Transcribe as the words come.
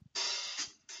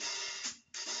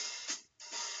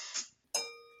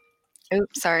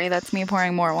Oops, sorry, that's me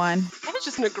pouring more wine. That was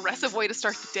just an aggressive way to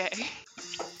start the day.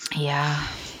 Yeah.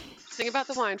 Sing about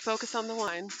the wine. Focus on the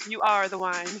wine. You are the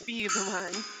wine. Be the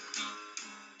wine.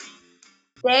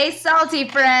 Stay salty,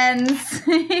 friends.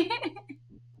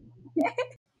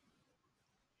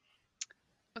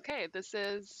 Okay, this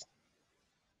is...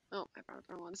 Oh, I brought up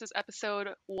the wrong one. This is episode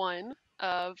 1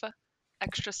 of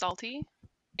Extra Salty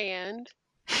and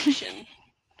Action.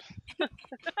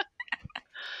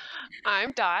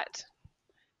 I'm Dot,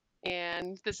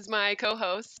 and this is my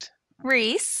co-host,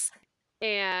 Reese.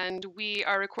 and we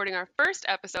are recording our first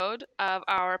episode of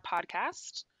our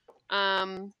podcast.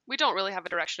 We don't really have a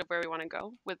direction of where we want to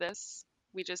go with this.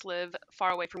 We just live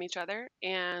far away from each other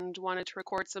and wanted to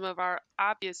record some of our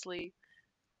obviously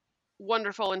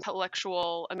wonderful,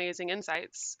 intellectual, amazing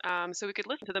insights so we could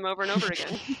listen to them over and over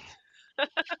again.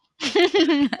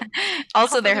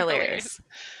 Also, they're hilarious.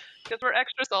 Because we're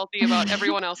extra salty about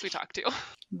everyone else we talk to.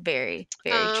 Very,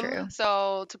 very true.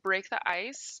 So to break the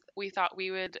ice, we thought we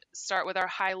would start with our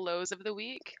high-lows of the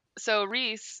week. So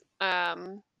Reese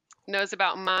knows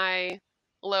about my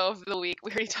low of the week.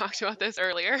 We already talked about this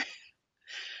earlier.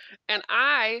 And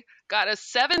I got a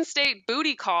 7-state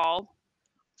booty call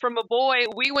from a boy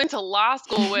we went to law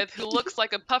school with who looks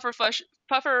like a puffer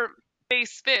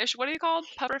face fish. What are you called?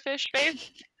 Pufferfish face?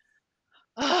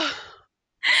 Ugh.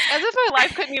 As if my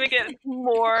life couldn't even get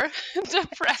more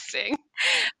depressing.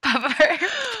 Puffer.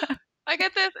 I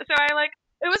get this. So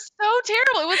it was so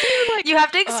terrible. It wasn't even like... You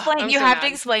have to explain. I'm you so have mad. to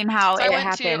explain how So it I went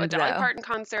happened, to a Dolly though. Parton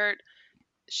concert.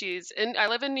 I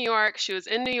live in New York. She was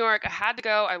in New York. I had to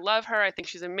go. I love her. I think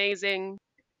she's amazing.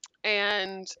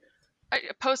 And I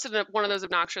posted one of those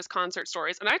obnoxious concert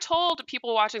stories. And I told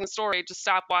people watching the story, just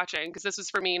stop watching, because this is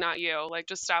for me, not you. Like,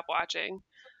 just stop watching.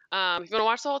 If you want to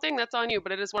watch the whole thing, that's on you.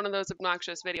 But it is one of those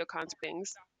obnoxious video concert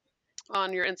things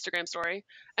on your Instagram story.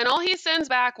 And all he sends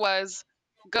back was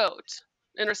goat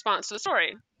in response to the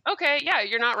story. Okay, yeah,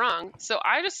 you're not wrong. So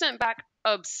I just sent back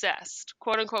obsessed,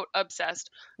 quote unquote obsessed.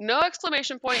 No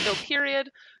exclamation point, no period,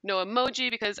 no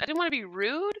emoji, because I didn't want to be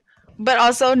rude. But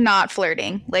also not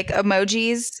flirting. Like,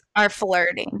 emojis are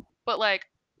flirting. But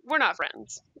we're not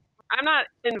friends. I'm not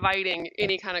inviting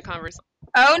any kind of conversation.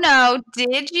 Oh no,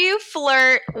 did you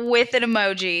flirt with an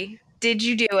emoji? Did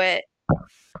you do it?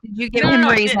 Did you give him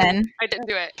reason? I didn't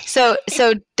do it. So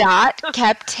Dot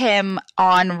kept him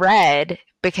on red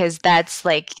because that's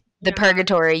the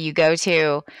purgatory you go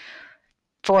to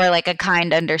for a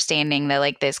kind understanding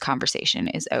that this conversation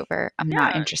is over. I'm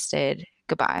not interested.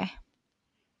 Goodbye.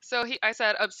 So I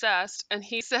said obsessed, and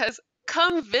he says,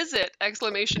 "Come visit!"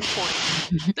 exclamation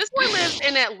point. This boy lives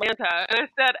in Atlanta, and I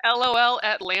said, "LOL,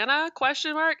 Atlanta?"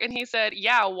 question mark, and he said,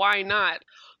 "Yeah, why not?"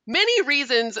 Many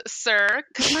reasons, sir,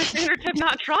 because my standards have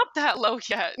not dropped that low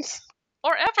yet,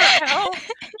 or ever. I hope.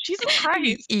 Jesus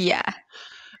Christ. Yeah.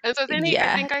 And so then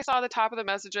I think I saw the top of the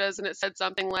messages, and it said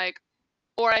something like,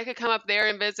 "Or I could come up there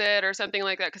and visit," or something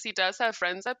like that, because he does have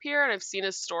friends up here, and I've seen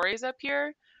his stories up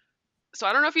here. So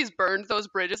I don't know if he's burned those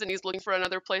bridges and he's looking for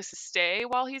another place to stay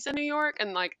while he's in New York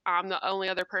and I'm the only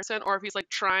other person, or if he's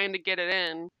trying to get it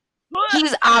in.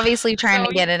 He's obviously trying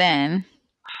to get it in.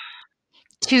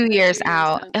 2 years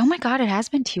out. Oh my God, it has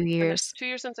been 2 years. 2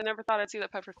 years since I never thought I'd see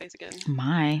that puffer face again.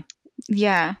 My.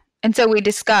 Yeah. And so we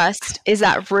discussed, is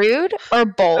that rude or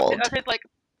bold?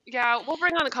 Yeah, we'll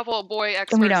bring on a couple of boy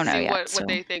experts we don't know see yet, what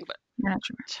they think, but we're not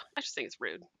sure. I just think it's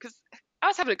rude because I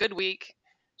was having a good week.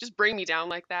 Just bring me down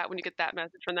like that when you get that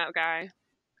message from that guy. If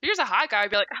you're just a hot guy, I'd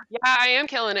be like, yeah, I am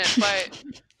killing it, but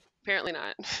apparently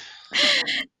not.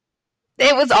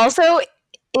 It was also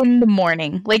in the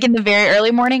morning, in the very early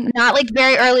morning, not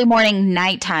very early morning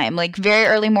nighttime, very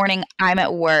early morning, I'm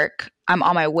at work, I'm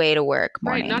on my way to work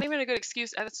morning. Right, not even a good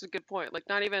excuse. That's a good point.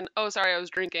 Not even, oh, sorry, I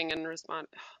was drinking and respond.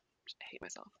 I hate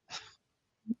myself.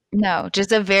 No,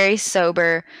 just a very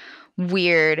sober,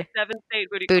 weird 7-state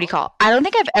booty call. I don't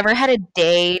think I've ever had a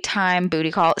daytime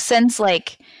booty call since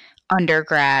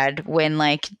undergrad, when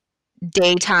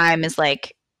daytime is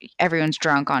everyone's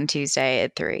drunk on Tuesday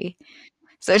at 3.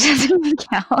 So it doesn't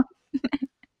count.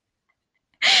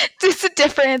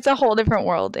 It's a whole different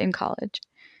world in college.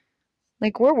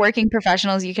 We're working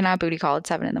professionals. You cannot booty call at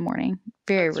 7 a.m.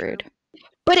 Very rude. True.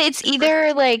 But it's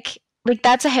either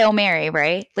that's a Hail Mary,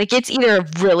 right? It's either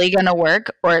really going to work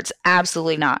or it's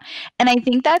absolutely not. And I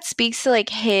think that speaks to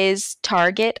his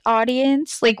target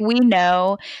audience. We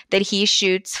know that he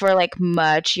shoots for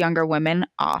much younger women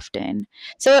often.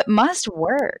 So it must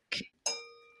work.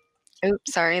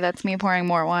 Oops, sorry, that's me pouring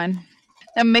more wine.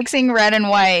 I'm mixing red and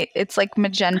white. It's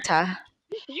magenta.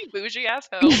 You bougie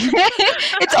asshole.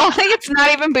 It's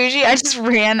not even bougie. I just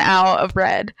ran out of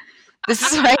red. This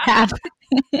is what I have.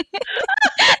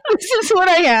 This is what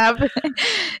I have.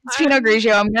 It's Pinot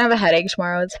Grigio. I'm gonna have a headache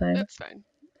tomorrow. It's fine. It's fine.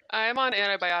 I'm on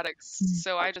antibiotics,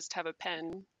 so I just have a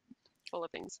pen full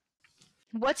of things.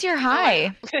 What's your Oh,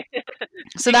 high?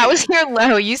 So that was your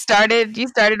low. You started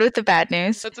with the bad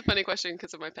news. That's a funny question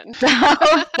because of my pen.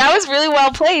 That was really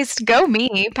well placed. Go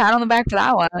me. Pat on the back for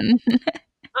that one.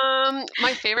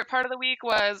 My favorite part of the week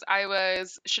was I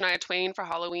was Shania Twain for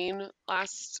Halloween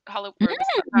last past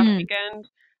weekend,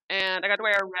 and I got to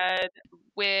wear a red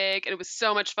wig, and it was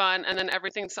so much fun. And then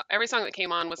every song that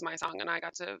came on was my song, and I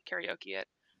got to karaoke it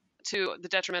to the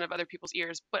detriment of other people's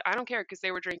ears. But I don't care because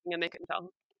they were drinking and they couldn't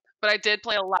tell. But I did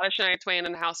play a lot of Shania Twain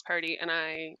in the house party, and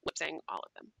I lip sang all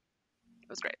of them. It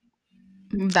was great.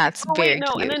 That's very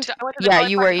no, cute. and then I went to the Yeah,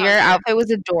 Dolly you were. Parton Your concert. outfit was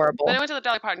adorable. Then I went to the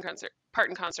Dolly Parton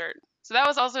concert. So that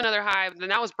was also another high. Then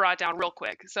that was brought down real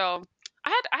quick. So I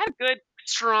had a good,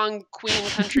 strong Queen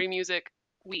country music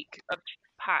week of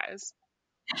highs.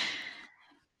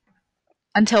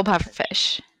 Until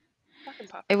Pufferfish. Fucking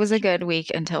Pufferfish. It was a good week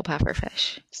until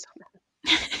Pufferfish. So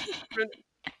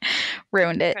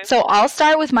Ruined it. Okay. So I'll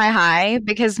start with my high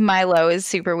because my low is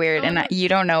super weird and you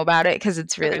don't know about it because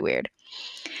it's really weird.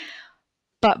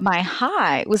 But my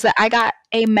high was that I got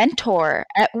a mentor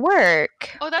at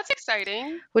work. Oh, that's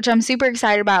exciting. Which I'm super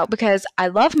excited about because I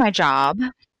love my job,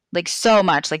 like so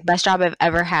much, like best job I've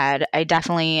ever had. I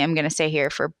definitely am going to stay here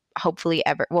for hopefully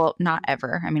ever. Well, not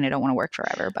ever. I mean, I don't want to work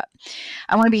forever, but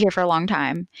I want to be here for a long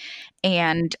time.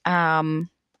 And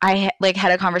I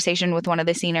had a conversation with one of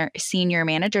the senior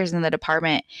managers in the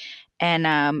department,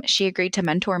 and she agreed to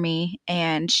mentor me.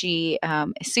 And she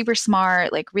is super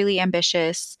smart, like really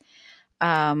ambitious,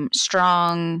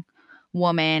 strong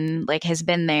woman, like has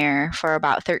been there for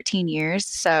about 13 years.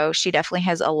 So she definitely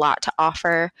has a lot to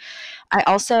offer. I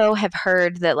also have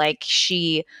heard that like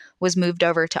she was moved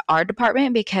over to our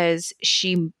department because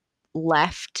she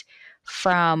left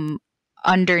from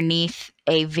underneath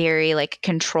a very like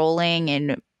controlling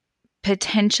and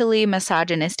potentially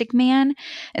misogynistic man.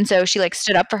 And so she like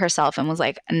stood up for herself and was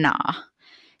like, nah,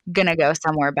 gonna go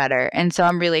somewhere better. And so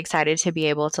I'm really excited to be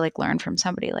able to like learn from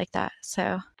somebody like that.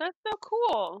 So that's so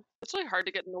cool. It's really hard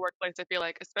to get in the workplace, I feel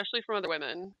like, especially from other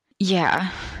women. Yeah,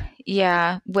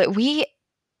 but we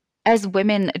as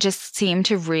women just seem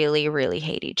to really, really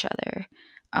hate each other,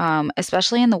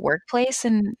 especially in the workplace.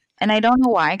 And I don't know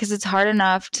why, because it's hard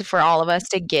enough for all of us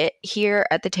to get here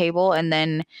at the table, and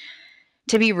then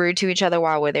to be rude to each other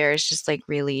while we're there is just like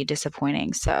really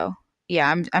disappointing. So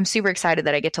yeah, I'm super excited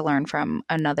that I get to learn from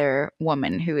another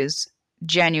woman who is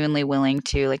genuinely willing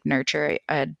to like nurture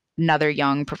another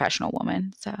young professional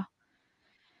woman. So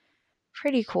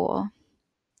pretty cool.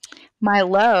 My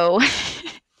low.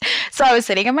 So I was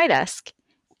sitting at my desk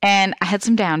and I had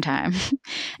some downtime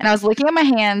and I was looking at my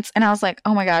hands and I was like,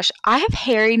 oh my gosh, I have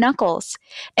hairy knuckles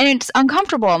and it's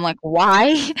uncomfortable. I'm like,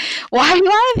 why? Why do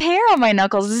I have hair on my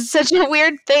knuckles? This is such a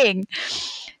weird thing.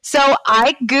 So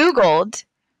I Googled,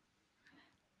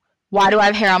 why do I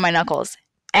have hair on my knuckles?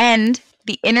 And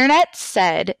the internet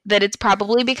said that it's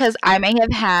probably because I may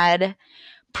have had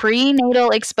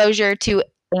prenatal exposure to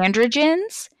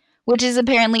androgens, which is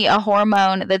apparently a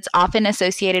hormone that's often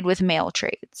associated with male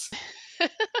traits.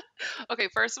 Okay,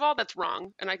 first of all, that's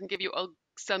wrong, and I can give you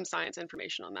some science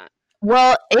information on that.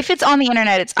 Well, if it's on the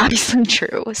internet, it's obviously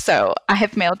true. So I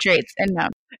have male traits, and no.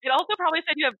 It also probably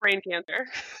said you have brain cancer.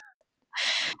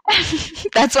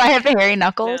 That's why I have the hairy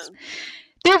knuckles. Yeah.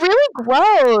 They're really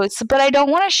gross, but I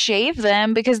don't want to shave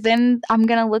them because then I'm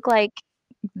going to look like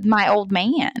my old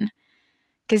man.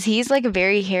 Because he's like a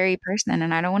very hairy person,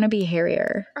 and I don't want to be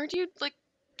hairier. Aren't you like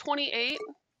 28?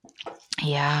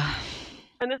 Yeah.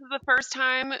 And this is the first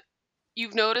time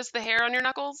you've noticed the hair on your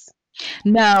knuckles?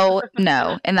 No.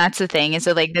 And that's the thing. And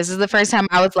so like this is the first time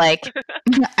I was like,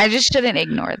 I just shouldn't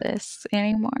ignore this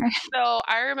anymore. So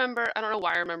I don't know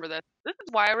why I remember this. This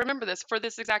is why I remember this for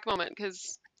this exact moment,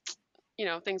 because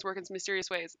things work in mysterious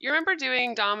ways. You remember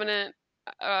doing dominant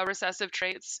recessive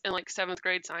traits in like 7th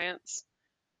grade science?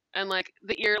 And like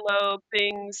the earlobe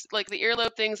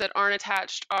things that aren't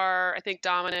attached are, I think,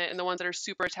 dominant, and the ones that are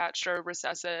super attached are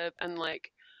recessive, and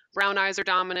like brown eyes are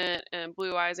dominant and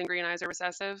blue eyes and green eyes are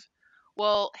recessive.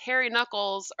 Well, hairy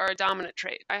knuckles are a dominant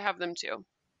trait. I have them too.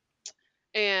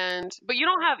 But you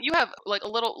have like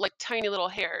tiny little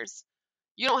hairs.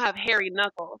 You don't have hairy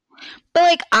knuckles. But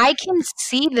like I can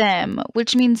see them,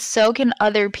 which means so can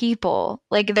other people.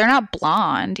 Like they're not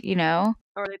blonde,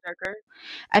 Or are they darker?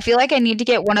 I feel like I need to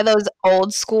get one of those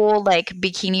old school like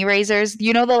bikini razors.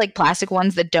 You know, the like plastic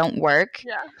ones that don't work?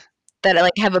 Yeah. That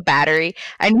like have a battery.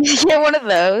 I need to get one of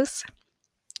those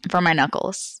for my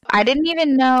knuckles. I didn't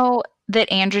even know that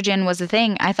androgen was a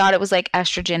thing. I thought it was like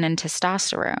estrogen and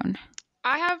testosterone.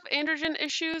 I have androgen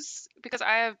issues because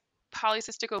I have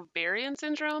polycystic ovarian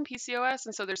syndrome, PCOS,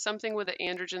 and so there's something with the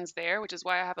androgens there, which is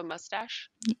why I have a mustache.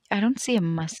 I don't see a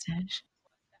mustache.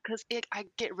 Because I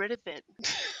get rid of it.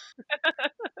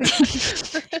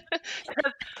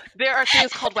 There are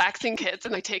things called waxing kits,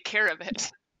 and I take care of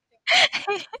it.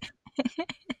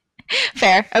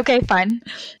 Fair. Okay, fine.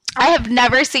 I have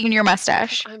never seen your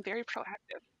mustache. I'm very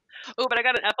proactive. Oh, but I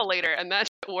got an epilator, and that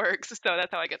works, so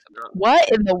that's how I get them out.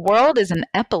 What in the world is an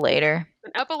epilator?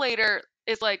 An epilator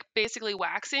is like basically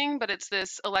waxing, but it's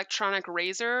this electronic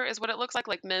razor, is what it looks like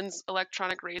men's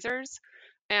electronic razors.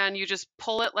 And you just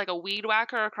pull it like a weed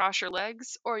whacker across your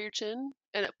legs or your chin,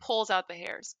 and it pulls out the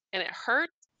hairs. And it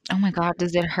hurts. Oh my God,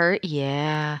 does it hurt?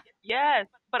 Yeah. Yes,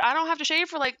 but I don't have to shave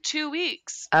for like 2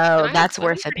 weeks. Oh, And that's I'm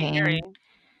worth the pretty pain. hairy.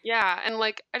 Yeah, and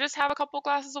like I just have a couple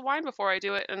glasses of wine before I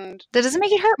do it, and That doesn't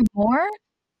make it hurt more?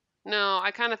 no,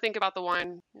 I kind of think about the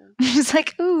wine. Yeah. It's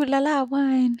like, ooh, la la,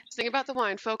 wine. Just think about the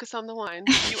wine. Focus on the wine.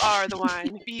 You are the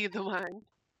wine. Be the wine.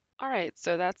 All right,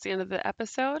 so that's the end of the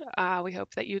episode. We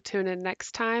hope that you tune in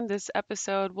next time. This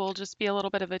episode will just be a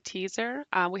little bit of a teaser.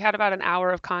 We had about an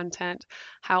hour of content.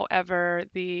 However,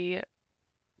 the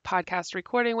podcast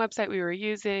recording website we were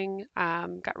using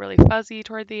got really fuzzy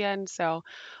toward the end, so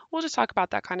we'll just talk about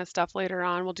that kind of stuff later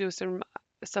on. We'll do some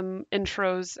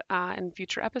intros in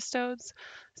future episodes.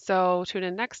 So tune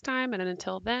in next time, and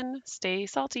until then, stay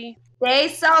salty. Stay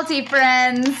salty,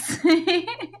 friends.